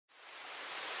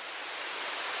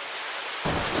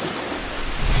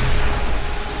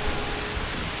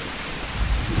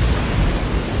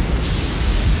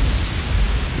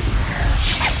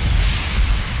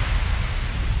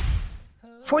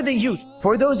for the youth,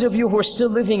 for those of you who are still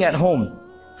living at home,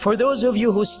 for those of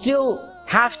you who still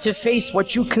have to face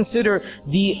what you consider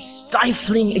the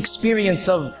stifling experience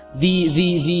of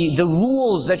the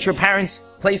rules that your parents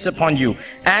place upon you,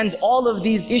 and all of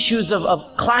these issues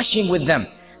of clashing with them,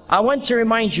 I want to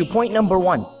remind you, point number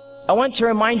one, I want to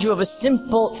remind you of a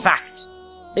simple fact.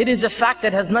 It is a fact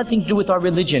that has nothing to do with our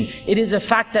religion. It is a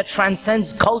fact that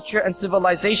transcends culture and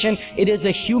civilization. It is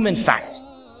a human fact.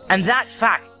 And that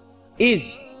fact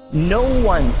is, no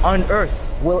one on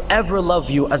earth will ever love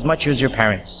you as much as your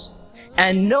parents.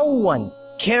 And no one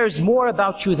cares more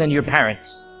about you than your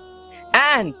parents.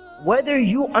 And whether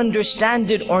you understand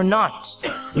it or not,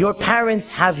 your parents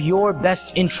have your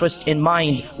best interest in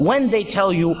mind when they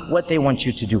tell you what they want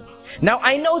you to do. Now,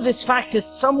 I know this fact is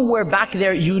somewhere back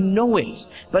there, you know it.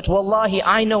 But wallahi,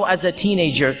 I know as a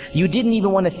teenager, you didn't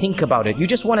even want to think about it. You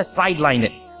just want to sideline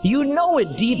it. You know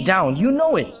it deep down, you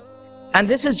know it. And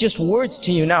this is just words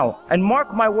to you now. And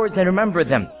mark my words and remember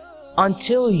them.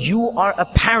 Until you are a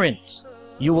parent,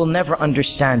 you will never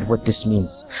understand what this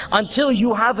means. Until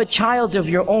you have a child of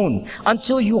your own,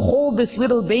 until you hold this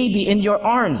little baby in your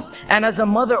arms, and as a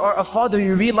mother or a father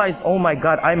you realize, oh my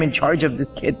God, I'm in charge of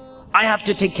this kid. I have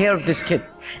to take care of this kid.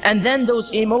 And then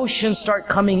those emotions start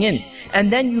coming in.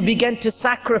 And then you begin to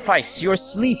sacrifice your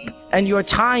sleep and your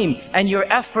time and your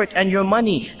effort and your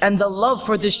money. And the love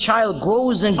for this child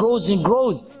grows and grows and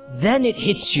grows. Then it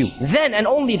hits you. Then and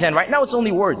only then. Right now it's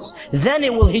only words. Then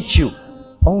it will hit you.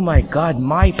 Oh my God,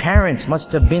 my parents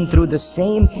must have been through the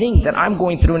same thing that I'm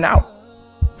going through now.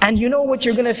 And you know what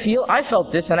you're going to feel? I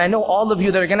felt this, and I know all of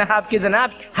you that are going to have kids and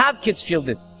have kids feel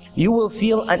this. You will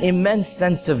feel an immense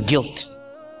sense of guilt.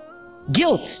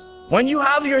 Guilt. When you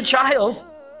have your child,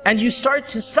 and you start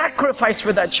to sacrifice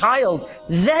for that child,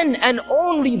 then and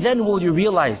only then will you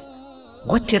realize,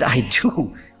 what did I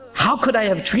do? How could I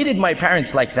have treated my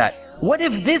parents like that? What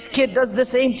if this kid does the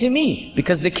same to me?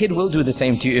 Because the kid will do the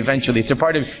same to you eventually. It's a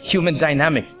part of human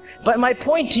dynamics. But my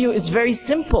point to you is very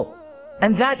simple.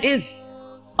 And that is,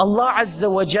 Allah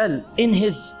Azzawajal, in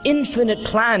His infinite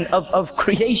plan of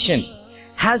creation,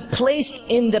 has placed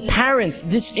in the parents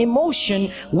this emotion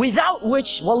without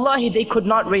which, wallahi, they could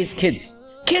not raise kids.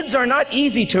 Kids are not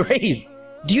easy to raise.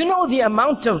 Do you know the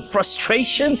amount of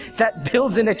frustration that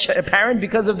builds in a parent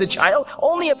because of the child?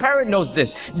 Only a parent knows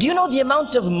this. Do you know the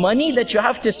amount of money that you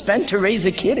have to spend to raise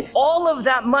a kid? All of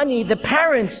that money, the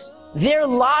parents, their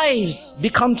lives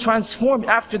become transformed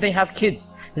after they have kids.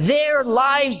 Their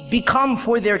lives become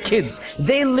for their kids.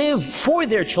 They live for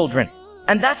their children.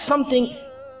 And that's something,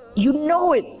 you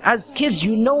know it. As kids,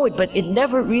 you know it, but it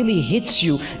never really hits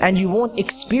you, and you won't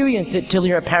experience it till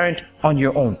you're a parent on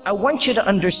your own. I want you to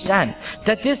understand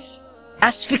that this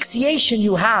asphyxiation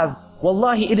you have,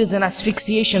 wallahi, it is an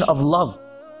asphyxiation of love.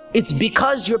 It's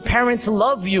because your parents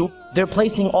love you, they're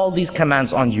placing all these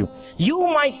commands on you. You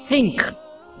might think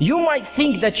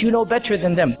that you know better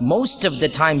than them. Most of the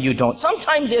time you don't.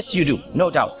 Sometimes, yes, you do,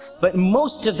 no doubt. But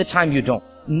most of the time you don't.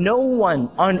 No one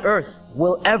on earth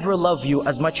will ever love you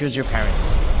as much as your parents.